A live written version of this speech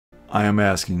I am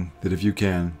asking that if you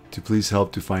can, to please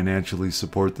help to financially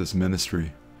support this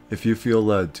ministry. If you feel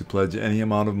led to pledge any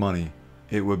amount of money,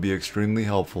 it would be extremely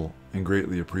helpful and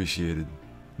greatly appreciated.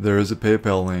 There is a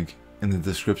PayPal link in the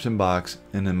description box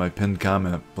and in my pinned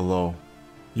comment below.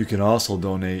 You can also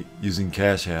donate using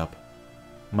Cash App.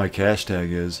 My cash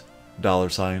tag is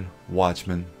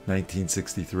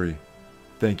 $Watchman1963.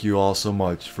 Thank you all so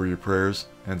much for your prayers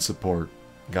and support.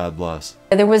 God bless.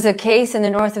 There was a case in the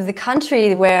north of the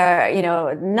country where,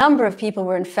 a number of people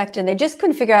were infected, and they just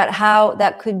couldn't figure out how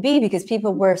that could be, because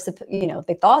people were,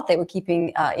 they thought they were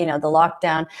keeping, the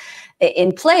lockdown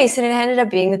in place, and it ended up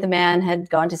being that the man had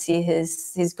gone to see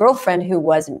his girlfriend, who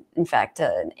was in fact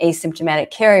an asymptomatic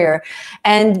carrier.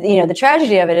 And, the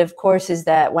tragedy of it, of course, is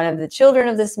that one of the children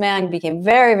of this man became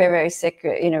very, very, very sick,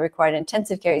 required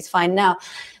intensive care. He's fine now.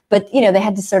 But, they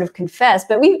had to sort of confess.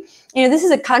 But this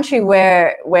is a country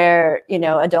where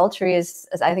adultery is,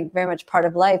 I think, very much part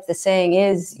of life. The saying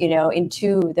is, in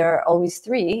two, there are always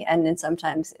three. And then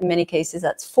sometimes, in many cases,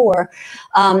 that's four.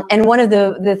 And one of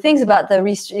the things about the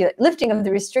lifting of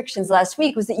the restrictions last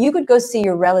week was that you could go see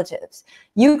your relatives.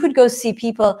 You could go see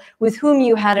people with whom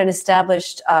you had an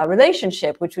established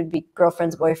relationship, which would be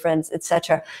girlfriends, boyfriends,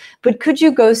 etc. But could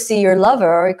you go see your lover,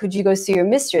 or could you go see your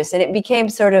mistress? And it became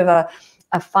sort of a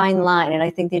fine line. And I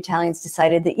think the Italians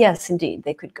decided that, yes, indeed,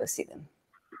 they could go see them.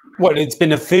 What, it's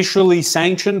been officially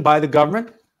sanctioned by the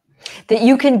government? That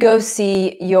you can go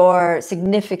see your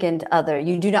significant other.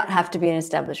 You do not have to be in an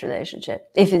established relationship.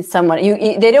 If it's someone,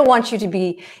 they don't want you to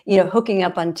be, hooking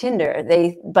up on Tinder.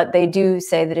 But they do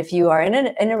say that if you are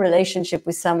in a relationship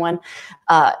with someone,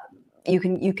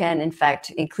 you can in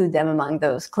fact include them among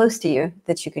those close to you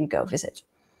that you can go visit.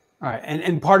 All right,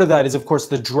 and part of that is, of course,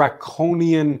 the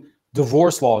draconian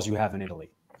divorce laws you have in Italy.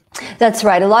 That's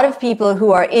right. A lot of people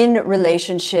who are in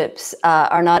relationships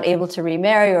are not able to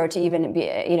remarry or to even be,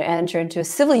 enter into a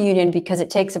civil union, because it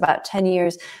takes about 10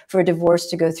 years for a divorce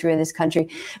to go through in this country.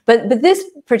 But this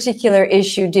particular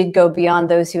issue did go beyond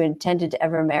those who intended to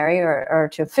ever marry or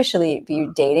to officially be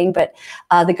dating. But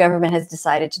the government has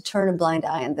decided to turn a blind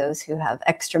eye on those who have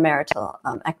extramarital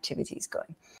activities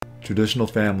going. Traditional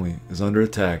family is under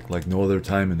attack like no other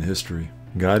time in history.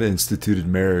 God instituted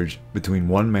marriage between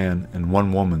one man and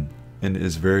one woman, and it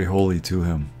is very holy to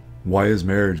him. Why is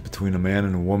marriage between a man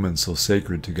and a woman so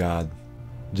sacred to God?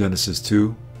 Genesis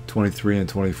 2:23 and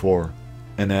 24.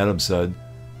 And Adam said,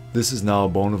 "This is now a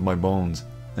bone of my bones,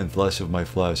 and flesh of my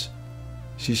flesh.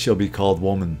 She shall be called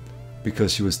woman,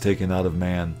 because she was taken out of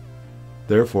man.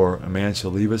 Therefore a man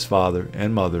shall leave his father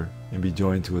and mother, and be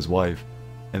joined to his wife,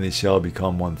 and they shall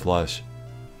become one flesh."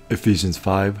 Ephesians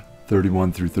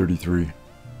 5:31 through 33.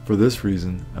 For this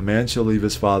reason, a man shall leave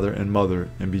his father and mother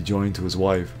and be joined to his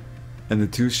wife, and the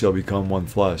two shall become one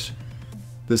flesh.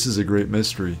 This is a great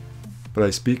mystery, but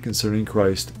I speak concerning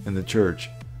Christ and the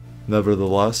church.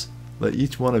 Nevertheless, let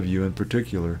each one of you in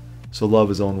particular so love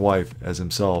his own wife as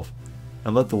himself,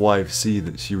 and let the wife see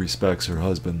that she respects her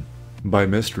husband. By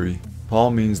mystery,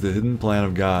 Paul means the hidden plan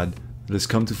of God that has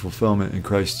come to fulfillment in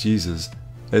Christ Jesus,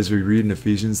 as we read in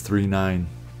Ephesians 3:9.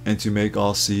 And to make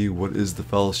all see what is the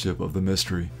fellowship of the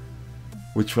mystery,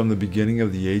 which from the beginning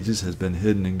of the ages has been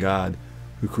hidden in God,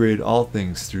 who created all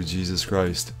things through Jesus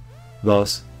Christ.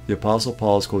 Thus, the Apostle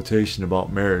Paul's quotation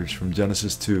about marriage from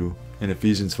Genesis 2 and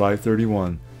Ephesians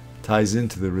 5:31 ties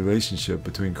into the relationship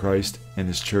between Christ and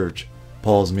his church.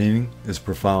 Paul's meaning is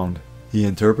profound. He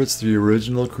interprets the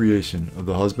original creation of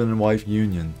the husband and wife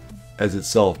union as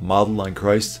itself modeled on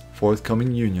Christ's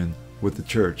forthcoming union with the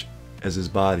church as his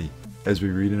body, as we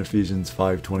read in Ephesians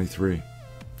 5:23.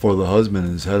 For the husband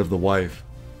is head of the wife,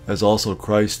 as also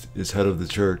Christ is head of the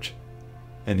church,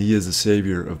 and he is the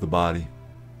Savior of the body.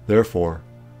 Therefore,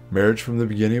 marriage from the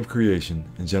beginning of creation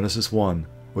in Genesis 1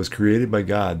 was created by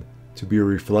God to be a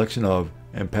reflection of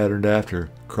and patterned after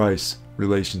Christ's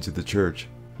relation to the church.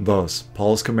 Thus,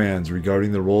 Paul's commands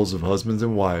regarding the roles of husbands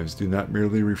and wives do not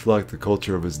merely reflect the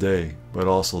culture of his day, but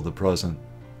also the present.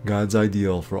 God's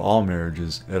ideal for all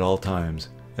marriages at all times,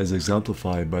 as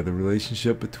exemplified by the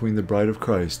relationship between the bride of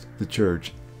Christ, the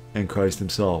church, and Christ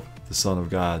himself, the Son of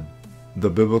God. The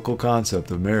biblical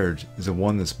concept of marriage is a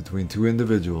oneness between two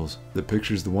individuals that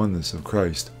pictures the oneness of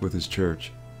Christ with his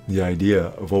church. The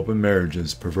idea of open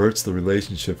marriages perverts the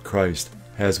relationship Christ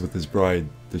has with his bride,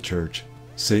 the church.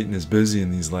 Satan is busy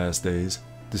in these last days,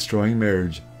 destroying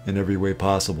marriage in every way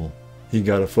possible. He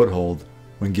got a foothold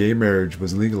when gay marriage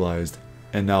was legalized,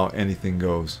 and now anything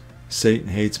goes. Satan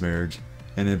hates marriage,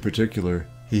 and in particular,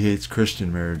 he hates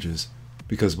Christian marriages,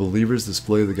 because believers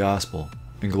display the gospel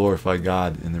and glorify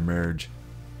God in their marriage.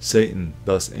 Satan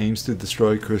thus aims to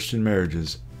destroy Christian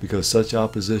marriages because such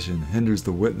opposition hinders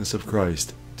the witness of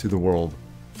Christ to the world.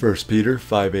 1 Peter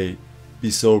 5:8.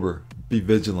 Be sober, be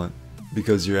vigilant,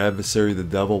 because your adversary the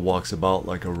devil walks about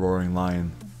like a roaring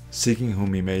lion, seeking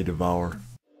whom he may devour.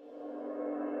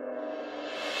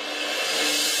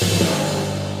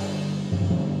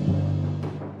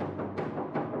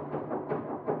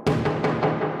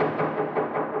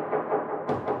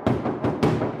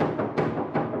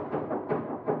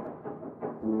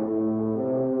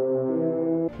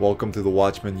 Welcome to the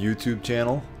Watchman YouTube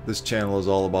channel. This channel is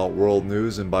all about world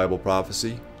news and Bible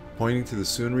prophecy, pointing to the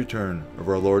soon return of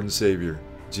our Lord and Savior,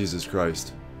 Jesus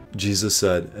Christ. Jesus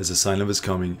said, as a sign of his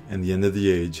coming and the end of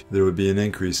the age, there would be an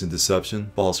increase in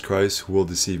deception, false Christs who will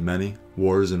deceive many,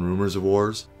 wars and rumors of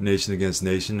wars, nation against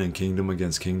nation and kingdom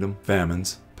against kingdom,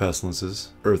 famines, pestilences,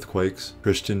 earthquakes,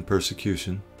 Christian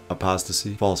persecution,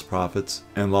 apostasy, false prophets,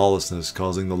 and lawlessness,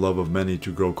 causing the love of many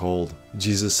to grow cold.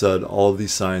 Jesus said all of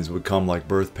these signs would come like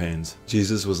birth pains.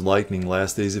 Jesus was likening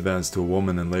last days events to a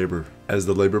woman in labor. As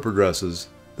the labor progresses,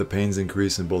 the pains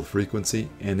increase in both frequency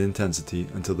and intensity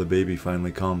until the baby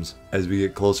finally comes. As we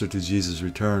get closer to Jesus'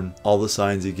 return, all the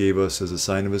signs he gave us as a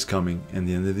sign of his coming and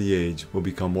the end of the age will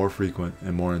become more frequent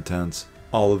and more intense.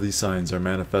 All of these signs are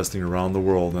manifesting around the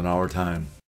world in our time.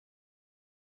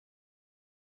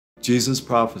 Jesus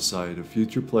prophesied of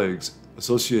future plagues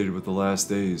associated with the last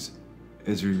days,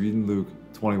 as we read in Luke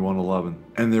 21:11.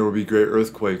 And there will be great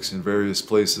earthquakes in various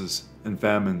places, and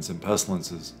famines and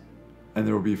pestilences, and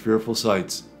there will be fearful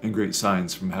sights and great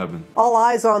signs from heaven. All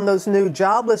eyes on those new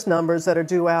jobless numbers that are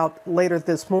due out later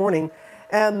this morning,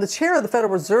 and the chair of the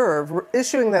Federal Reserve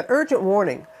issuing that urgent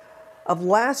warning of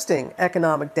lasting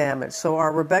economic damage. So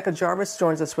our Rebecca Jarvis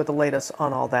joins us with the latest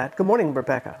on all that. Good morning,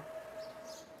 Rebecca.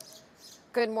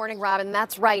 Good morning, Robin.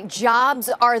 That's right. Jobs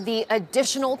are the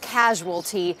additional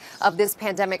casualty of this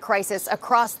pandemic crisis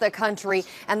across the country.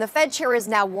 And the Fed chair is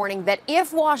now warning that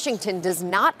if Washington does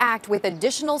not act with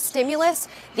additional stimulus,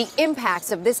 the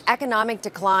impacts of this economic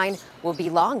decline will be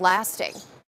long-lasting.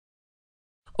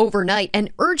 Overnight, an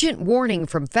urgent warning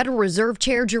from Federal Reserve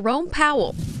Chair Jerome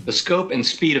Powell. The scope and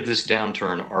speed of this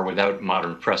downturn are without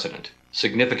modern precedent,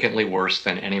 significantly worse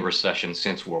than any recession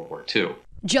since World War II.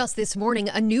 Just this morning,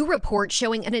 a new report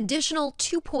showing an additional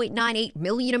 2.98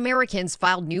 million Americans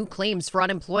filed new claims for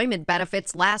unemployment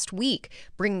benefits last week,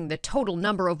 bringing the total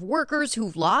number of workers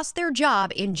who've lost their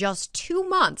job in just 2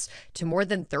 months to more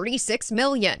than 36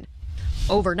 million.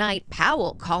 Overnight,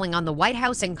 Powell calling on the White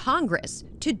House and Congress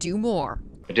to do more.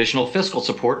 Additional fiscal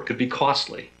support could be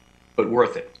costly, but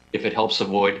worth it if it helps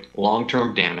avoid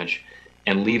long-term damage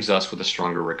and leaves us with a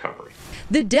stronger recovery.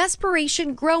 The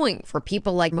desperation growing for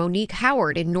people like Monique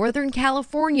Howard in Northern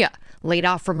California, laid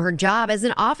off from her job as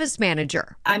an office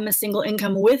manager. I'm a single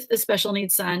income with a special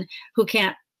needs son who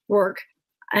can't work.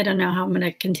 I don't know how I'm going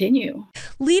to continue.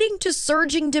 Leading to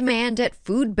surging demand at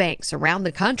food banks around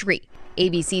the country.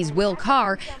 ABC's Will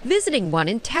Carr visiting one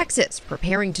in Texas,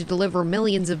 preparing to deliver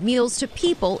millions of meals to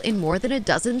people in more than a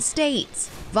dozen states.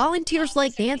 Volunteers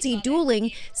like Nancy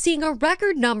Dooling seeing a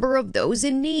record number of those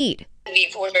in need.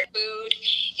 We've ordered food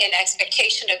in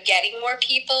expectation of getting more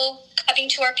people coming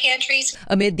to our pantries.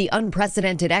 Amid the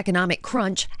unprecedented economic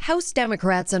crunch, House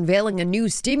Democrats unveiling a new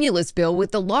stimulus bill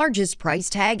with the largest price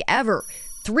tag ever.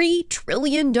 $3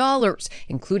 trillion,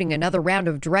 including another round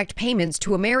of direct payments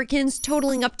to Americans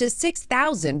totaling up to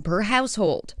 $6,000 per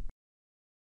household.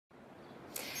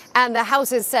 And the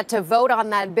House is set to vote on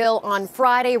that bill on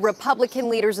Friday. Republican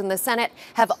leaders in the Senate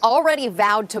have already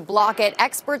vowed to block it.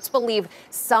 Experts believe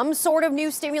some sort of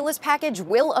new stimulus package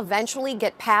will eventually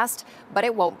get passed, but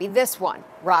it won't be this one.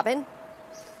 Robin?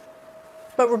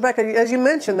 But Rebecca, as you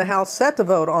mentioned, the House set to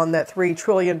vote on that $3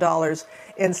 trillion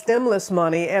in stimulus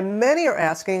money, and many are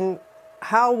asking,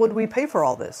 how would we pay for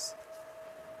all this?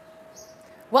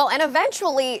 Well, and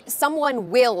eventually someone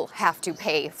will have to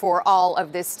pay for all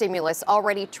of this stimulus,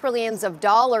 already trillions of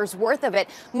dollars worth of it.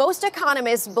 Most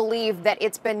economists believe that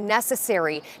it's been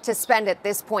necessary to spend at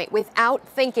this point without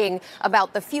thinking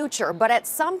about the future. But at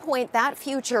some point, that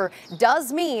future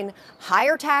does mean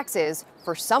higher taxes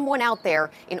for someone out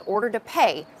there in order to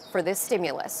pay for this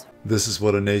stimulus. This is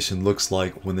what a nation looks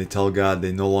like when they tell God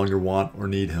they no longer want or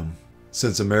need him.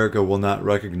 Since America will not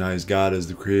recognize God as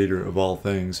the creator of all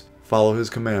things, follow his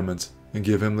commandments, and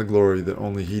give him the glory that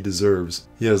only he deserves,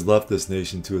 he has left this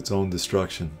nation to its own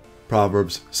destruction.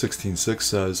 Proverbs 16:6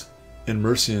 says, "In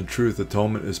mercy and truth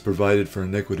atonement is provided for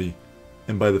iniquity,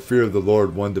 and by the fear of the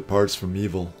Lord one departs from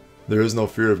evil." There is no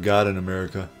fear of God in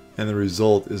America, and the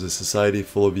result is a society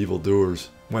full of evildoers.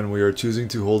 When we are choosing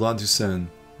to hold on to sin,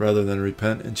 rather than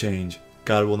repent and change,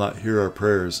 God will not hear our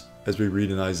prayers, as we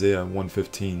read in Isaiah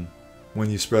 1:15. "When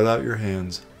you spread out your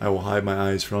hands, I will hide my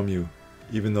eyes from you.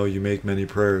 Even though you make many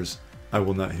prayers, I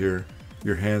will not hear.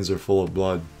 Your hands are full of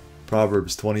blood.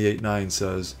 Proverbs 28:9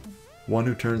 says, one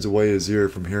who turns away his ear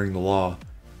from hearing the law,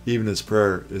 even his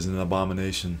prayer is an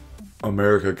abomination.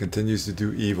 America continues to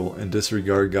do evil and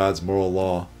disregard God's moral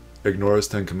law, ignore his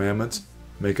 10 commandments,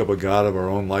 make up a God of our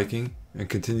own liking, and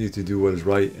continue to do what is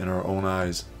right in our own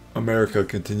eyes. America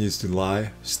continues to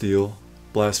lie, steal,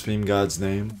 blaspheme God's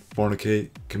name, fornicate,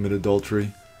 commit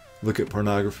adultery, look at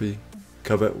pornography,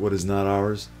 covet what is not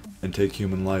ours, and take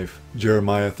human life.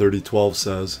 Jeremiah 30:12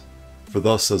 says, for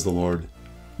thus says the Lord,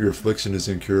 your affliction is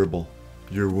incurable,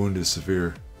 your wound is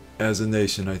severe. As a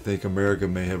nation, I think America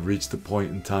may have reached the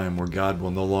point in time where God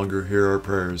will no longer hear our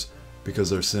prayers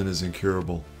because our sin is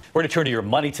incurable. We're going to turn to your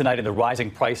money tonight and the rising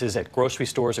prices at grocery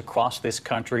stores across this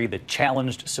country, the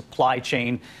challenged supply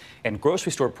chain, and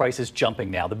grocery store prices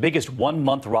jumping now, the biggest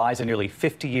one-month rise in nearly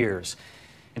 50 years.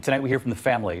 And tonight we hear from the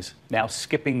families now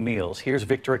skipping meals. Here's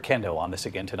Victor Akendo on this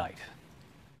again tonight.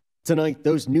 Tonight,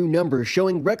 those new numbers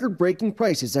showing record-breaking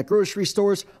prices at grocery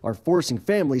stores are forcing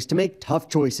families to make tough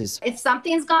choices. If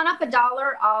something's gone up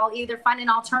 $1, I'll either find an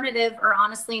alternative or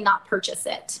honestly not purchase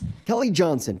it. Kelly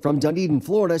Johnson from Dunedin,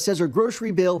 Florida, says her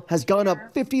grocery bill has gone up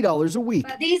 $50 a week.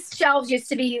 These shelves used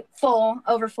to be full,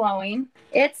 overflowing.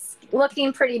 It's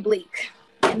looking pretty bleak.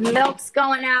 Milk's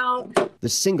going out. The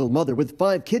single mother with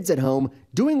 5 kids at home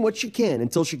doing what she can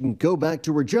until she can go back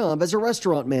to her job as a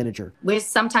restaurant manager. We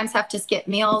sometimes have to skip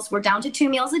meals. We're down to 2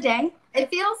 meals a day. It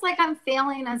feels like I'm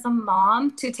failing as a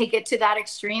mom to take it to that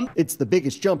extreme. It's the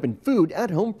biggest jump in food at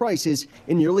home prices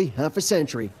in nearly half a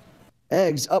century.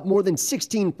 Eggs up more than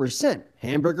 16%,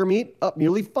 hamburger meat up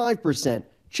nearly 5%,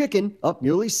 chicken up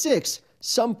nearly 6%,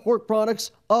 some pork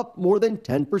products up more than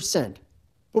 10%.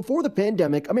 Before the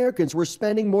pandemic, Americans were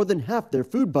spending more than half their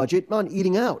food budget on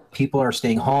eating out. People are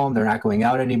staying home, they're not going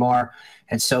out anymore.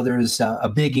 And so there's a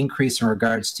big increase in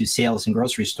regards to sales in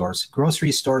grocery stores.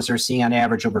 Grocery stores are seeing on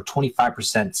average over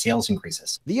 25% sales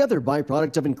increases. The other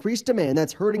byproduct of increased demand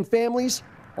that's hurting families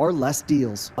are less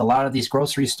deals. A lot of these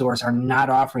grocery stores are not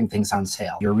offering things on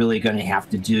sale. You're really going to have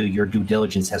to do your due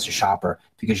diligence as a shopper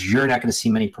because you're not going to see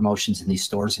many promotions in these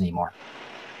stores anymore.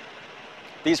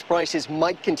 These prices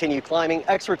might continue climbing.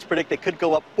 Experts predict they could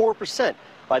go up 4%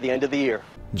 by the end of the year.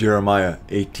 Jeremiah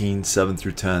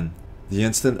 18:7-10. The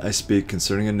instant I speak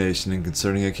concerning a nation and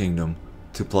concerning a kingdom,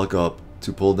 to pluck up,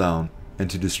 to pull down, and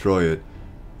to destroy it,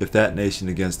 if that nation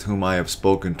against whom I have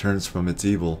spoken turns from its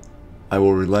evil, I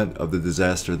will relent of the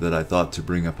disaster that I thought to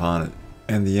bring upon it.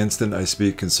 And the instant I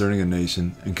speak concerning a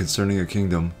nation and concerning a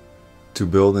kingdom, to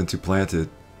build and to plant it,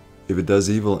 if it does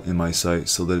evil in my sight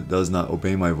so that it does not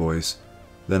obey my voice,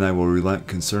 then I will relent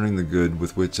concerning the good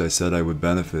with which I said I would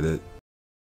benefit it.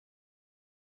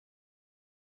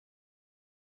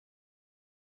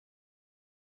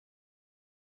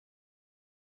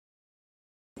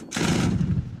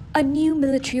 A new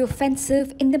military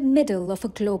offensive in the middle of a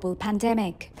global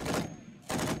pandemic.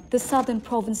 The southern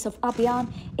province of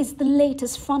Abyan is the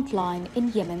latest front line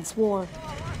in Yemen's war.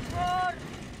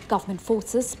 Government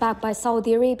forces backed by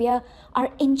Saudi Arabia are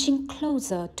inching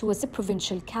closer towards the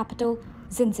provincial capital,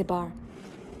 Zanzibar.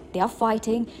 They are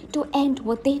fighting to end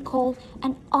what they call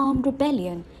an armed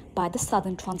rebellion by the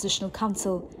Southern Transitional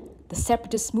Council, the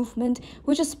separatist movement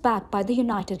which is backed by the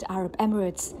United Arab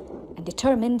Emirates and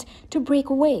determined to break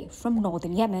away from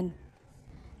northern Yemen.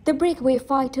 The breakaway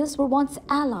fighters were once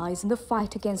allies in the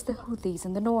fight against the Houthis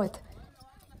in the north,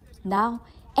 now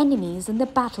enemies in the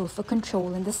battle for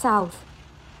control in the south.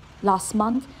 Last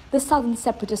month, the southern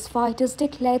separatist fighters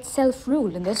declared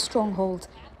self-rule in their stronghold,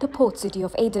 the port city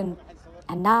of Aden,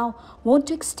 and now want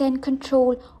to extend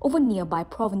control over nearby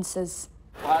provinces.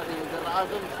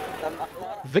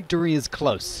 Victory is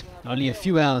close. Only a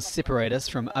few hours separate us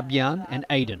from Abyan and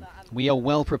Aden. We are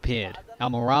well prepared. Our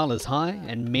morale is high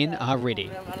and men are ready.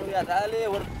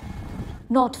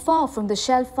 Not far from the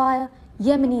shell fire,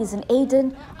 Yemenis in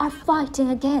Aden are fighting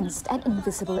against an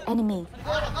invisible enemy,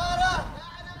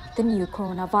 the new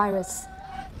coronavirus.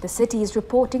 The city is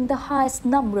reporting the highest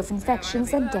number of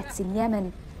infections and deaths in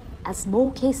Yemen, as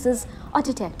more cases are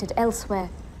detected elsewhere.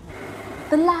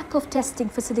 The lack of testing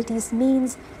facilities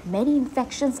means many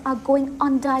infections are going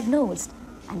undiagnosed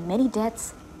and many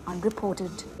deaths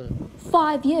unreported.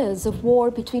 5 years of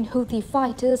war between Houthi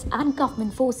fighters and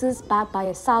government forces backed by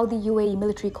a Saudi-UAE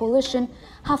military coalition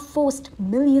have forced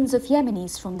millions of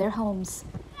Yemenis from their homes.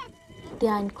 They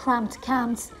are in cramped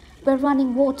camps where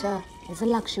running water is a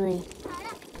luxury.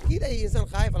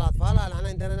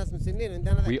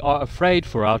 We are afraid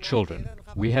for our children.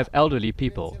 We have elderly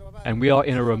people. and we are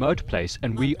in a remote place,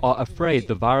 and we are afraid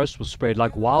the virus will spread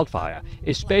like wildfire,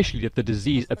 especially if the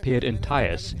disease appeared in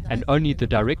Taiz, and only the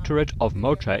Directorate of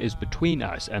Motra is between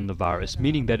us and the virus,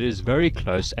 meaning that it is very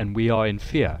close and we are in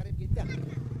fear.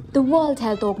 The World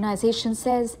Health Organization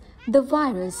says the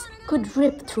virus could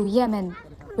rip through Yemen,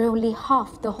 where only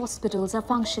half the hospitals are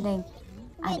functioning,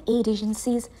 and aid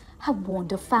agencies have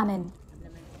warned of famine.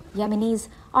 Yemenis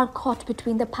are caught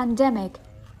between the pandemic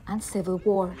and civil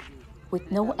war,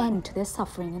 with no end to their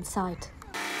suffering in sight.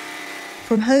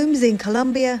 From homes in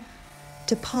Colombia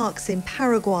to parks in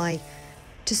Paraguay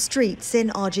to streets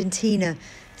in Argentina,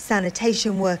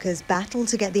 sanitation workers battle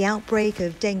to get the outbreak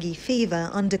of dengue fever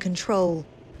under control.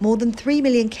 More than 3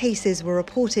 million cases were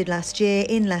reported last year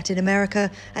in Latin America,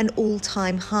 an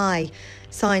all-time high.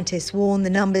 Scientists warn the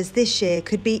numbers this year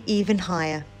could be even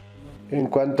higher. En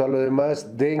cuanto a lo demás,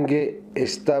 dengue,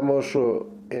 estamos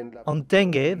On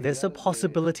dengue, there's a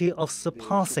possibility of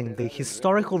surpassing the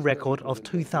historical record of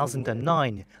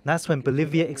 2009. That's when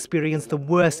Bolivia experienced the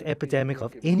worst epidemic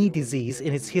of any disease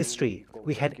in its history.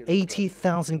 We had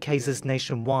 80,000 cases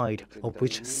nationwide, of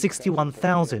which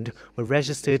 61,000 were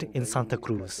registered in Santa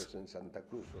Cruz.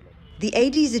 The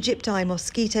Aedes aegypti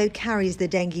mosquito carries the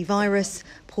dengue virus.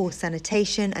 Poor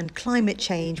sanitation and climate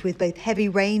change, with both heavy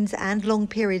rains and long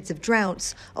periods of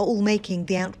droughts, are all making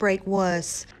the outbreak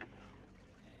worse.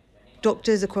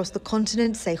 Doctors across the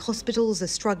continent say hospitals are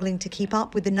struggling to keep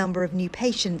up with the number of new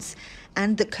patients,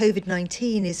 and that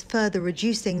COVID-19 is further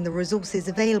reducing the resources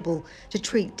available to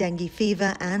treat dengue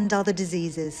fever and other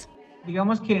diseases.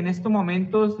 Digamos que en estos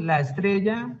momentos la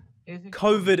estrella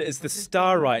COVID is the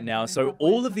star right now, so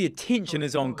all of the attention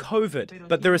is on COVID.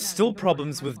 But there are still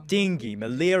problems with dengue,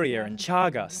 malaria and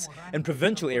Chagas. In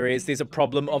provincial areas, there's a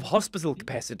problem of hospital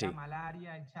capacity.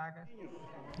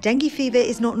 Dengue fever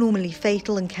is not normally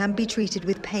fatal and can be treated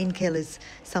with painkillers.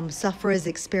 Some sufferers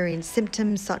experience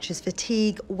symptoms such as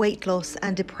fatigue, weight loss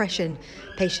and depression.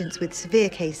 Patients with severe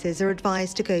cases are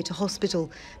advised to go to hospital,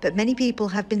 but many people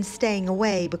have been staying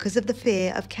away because of the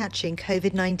fear of catching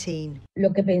COVID-19.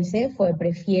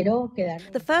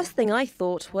 The first thing I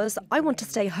thought was, I want to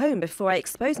stay home before I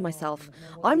expose myself.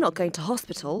 I'm not going to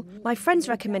hospital. My friends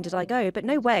recommended I go, but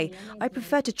no way. I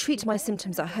prefer to treat my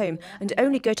symptoms at home and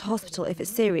only go to hospital if it's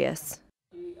serious.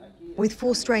 With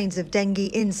 4 strains of dengue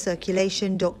in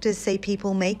circulation, doctors say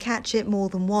people may catch it more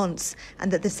than once,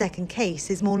 and that the second case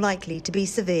is more likely to be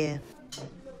severe.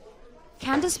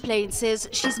 Candace Plain says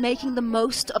she's making the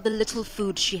most of the little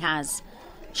food she has.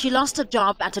 She lost her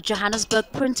job at a Johannesburg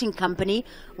printing company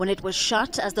when it was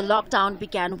shut as the lockdown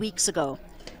began weeks ago.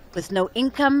 With no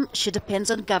income, she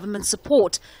depends on government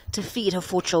support to feed her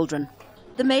 4 children.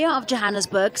 The mayor of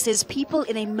Johannesburg says people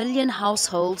in 1 million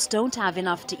households don't have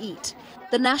enough to eat.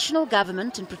 The national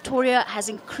government in Pretoria has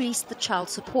increased the child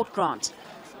support grant,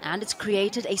 and it's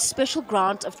created a special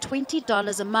grant of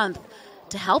 $20 a month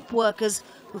to help workers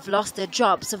who've lost their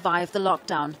jobs survive the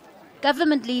lockdown.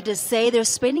 Government leaders say they're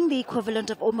spending the equivalent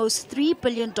of almost $3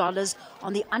 billion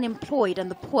on the unemployed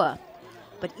and the poor.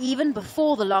 But even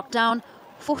before the lockdown,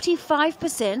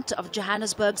 45% of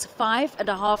Johannesburg's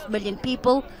 5.5 million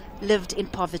people lived in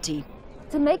poverty.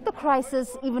 To make the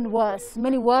crisis even worse,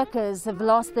 many workers have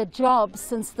lost their jobs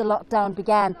since the lockdown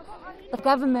began. The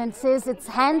government says it's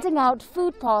handing out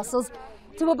food parcels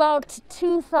to about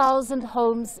 2,000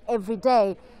 homes every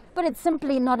day, but it's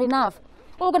simply not enough.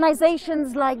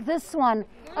 Organizations like this one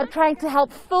are trying to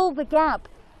help fill the gap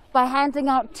by handing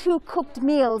out 2 cooked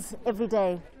meals every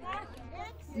day.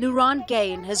 Nuran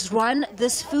Gain has run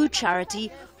this food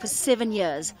charity for 7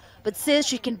 years, but says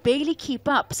she can barely keep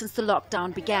up since the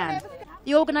lockdown began.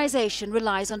 The organization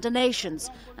relies on donations,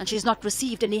 and she's not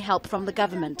received any help from the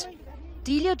government.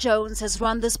 Delia Jones has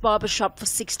run this barbershop for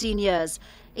 16 years.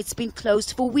 It's been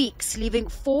closed for weeks, leaving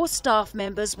 4 staff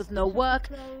members with no work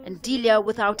and Delia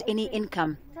without any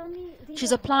income.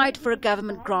 She's applied for a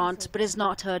government grant but has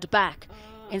not heard back.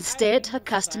 Instead, her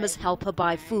customers help her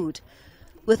buy food.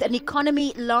 With an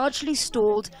economy largely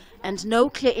stalled and no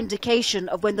clear indication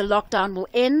of when the lockdown will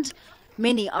end,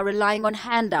 many are relying on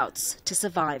handouts to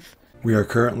survive. We are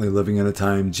currently living in a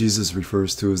time Jesus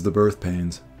refers to as the birth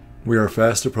pains. We are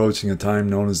fast approaching a time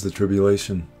known as the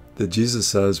tribulation, that Jesus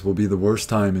says will be the worst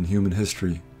time in human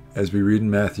history, as we read in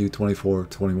Matthew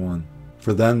 24:21.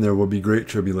 For then there will be great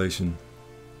tribulation,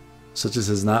 such as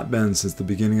has not been since the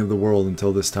beginning of the world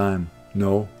until this time,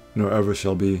 no, nor ever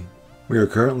shall be. We are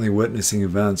currently witnessing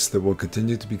events that will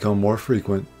continue to become more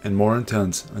frequent and more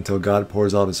intense until God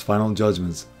pours out his final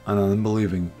judgments on an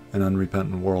unbelieving and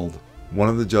unrepentant world. One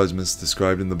of the judgments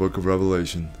described in the book of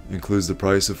Revelation includes the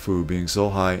price of food being so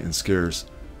high and scarce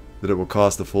that it will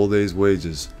cost a full day's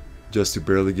wages just to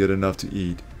barely get enough to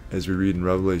eat as we read in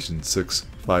Revelation 6,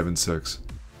 5 and 6.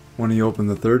 When he opened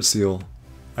the third seal,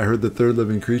 I heard the third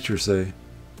living creature say,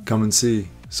 "Come and see."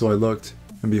 So I looked,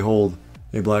 and behold,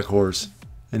 a black horse,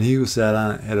 and he who sat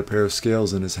on it had a pair of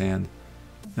scales in his hand.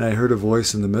 And I heard a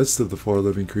voice in the midst of the four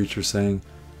living creatures saying,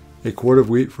 "A quart of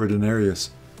wheat for a denarius,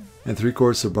 and 3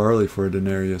 quarts of barley for a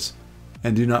denarius,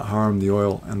 and do not harm the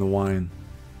oil and the wine."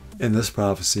 In this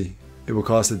prophecy, it will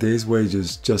cost a day's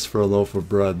wages just for a loaf of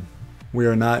bread. We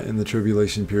are not in the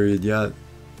tribulation period yet,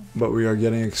 but we are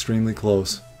getting extremely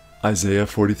close. Isaiah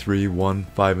 43, 1,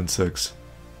 5 and 6.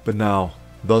 But now,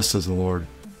 thus says the Lord,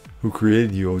 who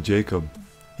created you, O Jacob,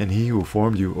 and he who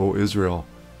formed you, O Israel,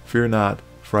 fear not,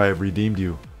 for I have redeemed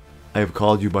you. I have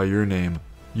called you by your name.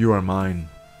 You are mine.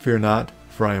 Fear not,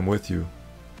 for I am with you.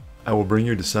 I will bring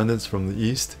your descendants from the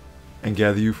east, and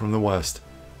gather you from the west.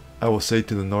 I will say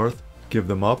to the north, give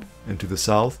them up, and to the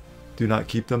south, do not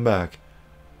keep them back.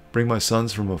 Bring my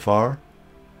sons from afar,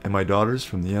 and my daughters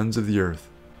from the ends of the earth.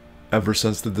 Ever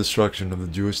since the destruction of the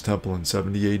Jewish temple in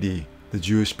 70 AD, the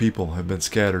Jewish people have been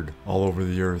scattered all over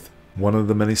the earth. One of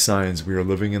the many signs we are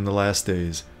living in the last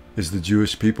days is the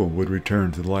Jewish people would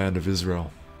return to the land of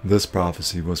Israel. This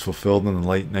prophecy was fulfilled in the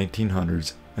late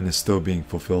 1900s and is still being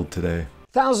fulfilled today.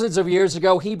 Thousands of years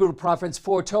ago, Hebrew prophets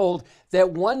foretold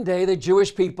that one day the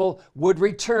Jewish people would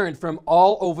return from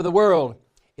all over the world.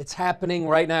 It's happening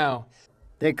right now.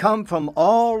 They come from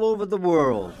all over the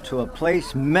world to a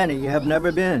place many have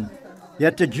never been.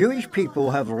 Yet the Jewish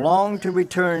people have longed to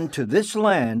return to this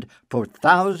land for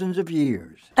thousands of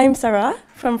years. I'm Sarah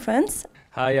from France.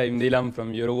 Hi, I'm Dylan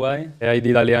from Uruguay. I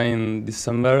did Aliyah in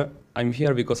December. I'm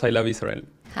here because I love Israel.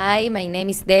 Hi, my name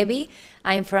is Debbie.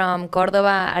 I'm from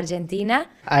Córdoba, Argentina.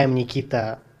 I'm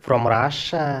Nikita from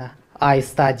Russia. I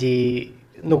study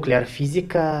nuclear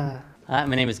physics. Hi,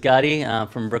 my name is Gotti. I'm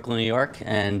from Brooklyn, New York,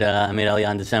 and I made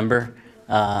Aliyah in December.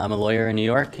 I'm a lawyer in New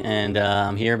York, and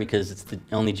I'm here because it's the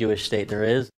only Jewish state there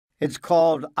is. It's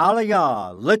called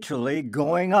Aliyah, literally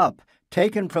going up.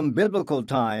 Taken from biblical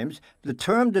times, the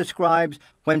term describes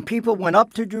when people went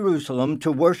up to Jerusalem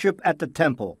to worship at the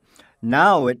temple.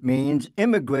 Now it means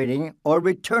immigrating or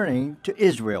returning to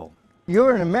Israel.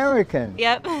 You're an American.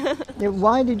 Yep.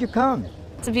 Why did you come?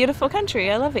 It's a beautiful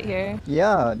country. I love it here.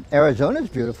 Yeah, Arizona's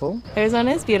beautiful.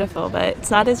 Arizona is beautiful, but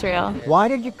it's not Israel. Why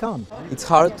did you come? It's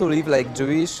hard to live like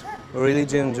Jewish,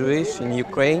 religion Jewish in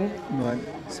Ukraine. Right.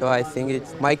 So I think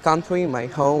it's my country, my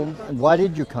home. Why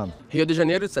did you come? Rio de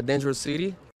Janeiro is a dangerous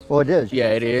city. Oh, it is?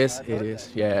 Yeah, it is. It is,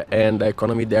 yeah. And the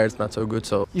economy there is not so good,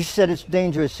 so... You said it's a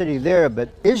dangerous city there, but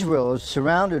Israel is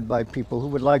surrounded by people who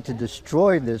would like to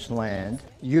destroy this land.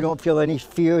 You don't feel any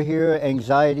fear here,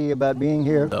 anxiety about being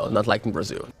here? No, not like in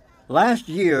Brazil. Last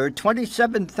year,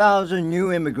 27,000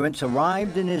 new immigrants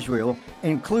arrived in Israel,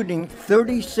 including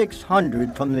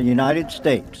 3,600 from the United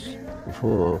States.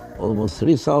 For almost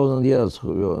 3,000 years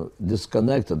we were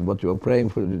disconnected, but we were praying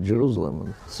for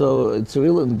Jerusalem. So it's a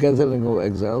real gathering of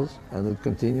exiles, and it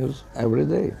continues every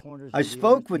day. I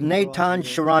spoke with Natan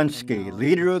Sharansky,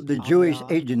 leader of the Jewish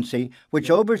Agency,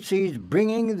 which oversees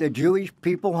bringing the Jewish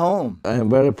people home. I am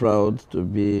very proud to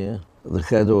be the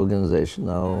head organization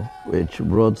now, which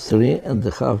brought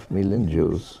 3.5 million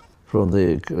Jews from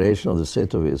the creation of the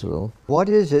State of Israel. What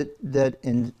is it that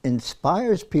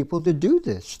inspires people to do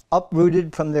this?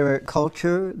 Uprooted from their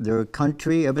culture, their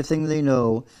country, everything they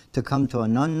know, to come to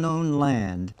an unknown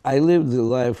land. I lived the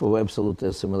life of absolute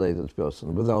assimilated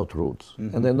person without roots.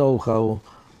 And I know how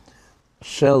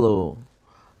shallow,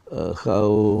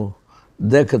 how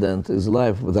decadent is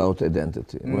life without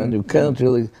identity. When you can't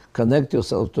really connect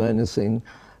yourself to anything,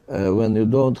 when you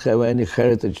don't have any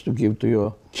heritage to give to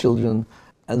your children.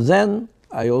 And then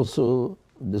I also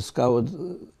discovered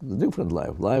the different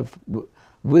life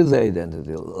with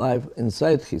identity, life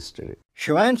inside history.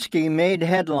 Sharansky made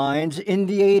headlines in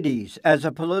the 80s as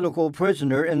a political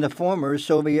prisoner in the former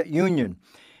Soviet Union.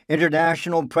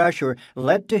 International pressure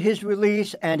led to his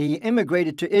release, and he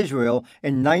immigrated to Israel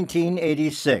in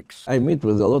 1986. I meet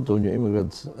with a lot of new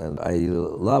immigrants, and I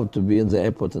love to be in the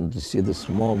airport and to see this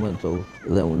moment of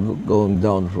them going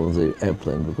down from the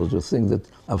airplane, because you think that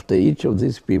after each of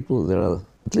these people, there are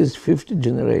at least 50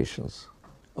 generations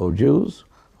of Jews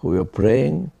who are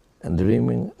praying and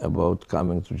dreaming about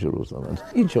coming to Jerusalem. And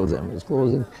each of them is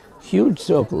closing a huge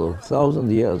circle of 1,000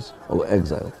 years of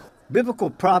exile. Biblical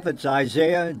prophets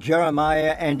Isaiah,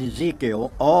 Jeremiah, and Ezekiel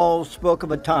all spoke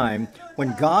of a time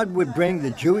when God would bring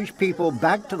the Jewish people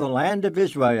back to the land of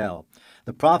Israel.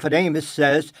 The prophet Amos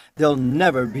says they'll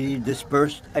never be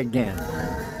dispersed again.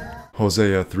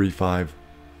 Hosea 3:5.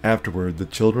 Afterward the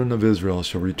children of Israel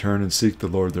shall return and seek the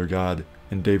Lord their God,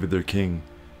 and David their king.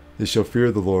 They shall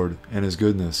fear the Lord and his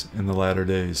goodness in the latter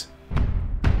days.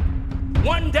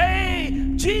 One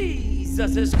day,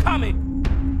 Jesus is coming.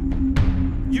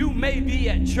 You may be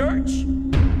at church.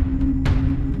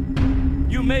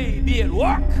 You may be at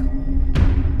work.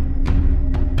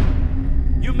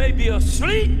 You may be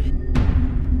asleep.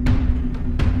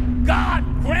 God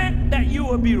grant that you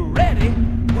will be ready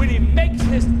when he makes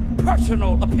his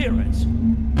personal appearance.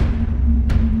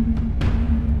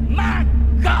 My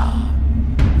God,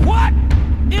 what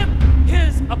if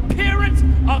his appearance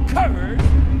occurs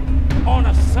on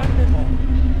a Sunday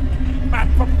morning? My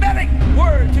prophetic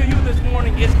word to you this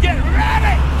morning is get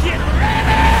ready! Get ready!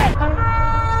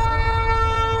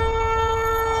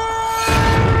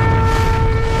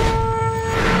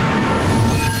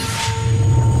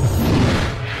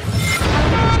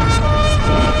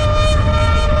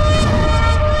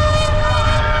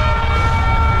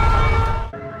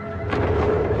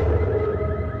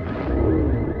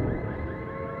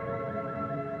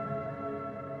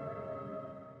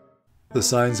 The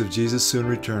signs of Jesus' soon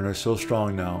return are so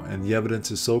strong now, and the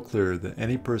evidence is so clear that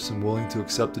any person willing to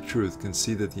accept the truth can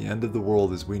see that the end of the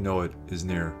world as we know it is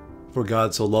near. For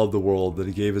God so loved the world that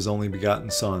he gave his only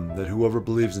begotten Son, that whoever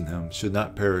believes in him should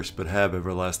not perish but have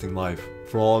everlasting life.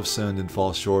 For all have sinned and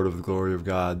fall short of the glory of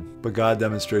God. But God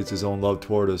demonstrates his own love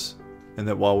toward us, and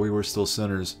that while we were still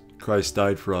sinners, Christ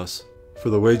died for us.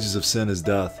 For the wages of sin is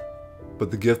death,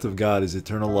 but the gift of God is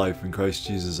eternal life in Christ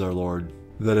Jesus our Lord.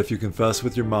 That if you confess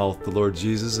with your mouth the Lord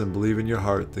Jesus and believe in your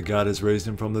heart that God has raised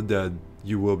him from the dead,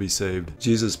 you will be saved.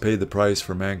 Jesus paid the price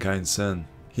for mankind's sin.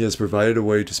 He has provided a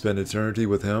way to spend eternity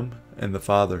with him and the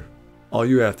Father. All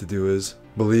you have to do is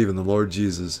believe in the Lord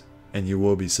Jesus, and you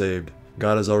will be saved.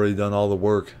 God has already done all the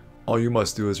work. All you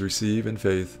must do is receive in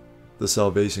faith the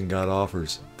salvation God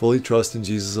offers. Fully trust in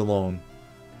Jesus alone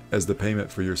as the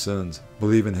payment for your sins.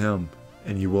 Believe in him,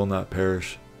 and you will not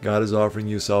perish. God is offering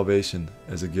you salvation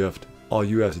as a gift. All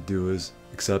you have to do is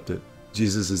accept it.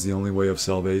 Jesus is the only way of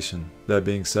salvation. That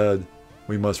being said,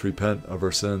 we must repent of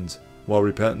our sins. While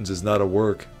repentance is not a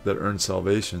work that earns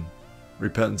salvation,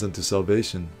 repentance unto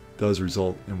salvation does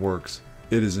result in works.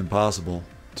 It is impossible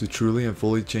to truly and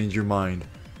fully change your mind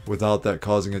without that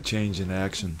causing a change in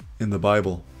action. In the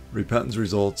Bible, repentance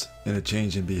results in a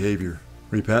change in behavior.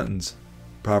 Repentance,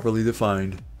 properly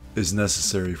defined, is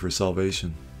necessary for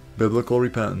salvation. Biblical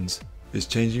repentance is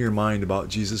changing your mind about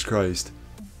Jesus Christ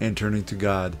and turning to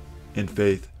God in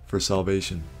faith for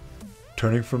salvation.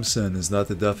 Turning from sin is not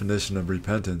the definition of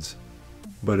repentance,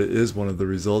 but it is one of the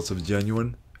results of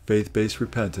genuine, faith-based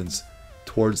repentance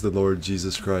towards the Lord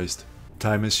Jesus Christ.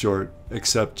 Time is short.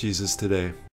 Accept Jesus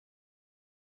today.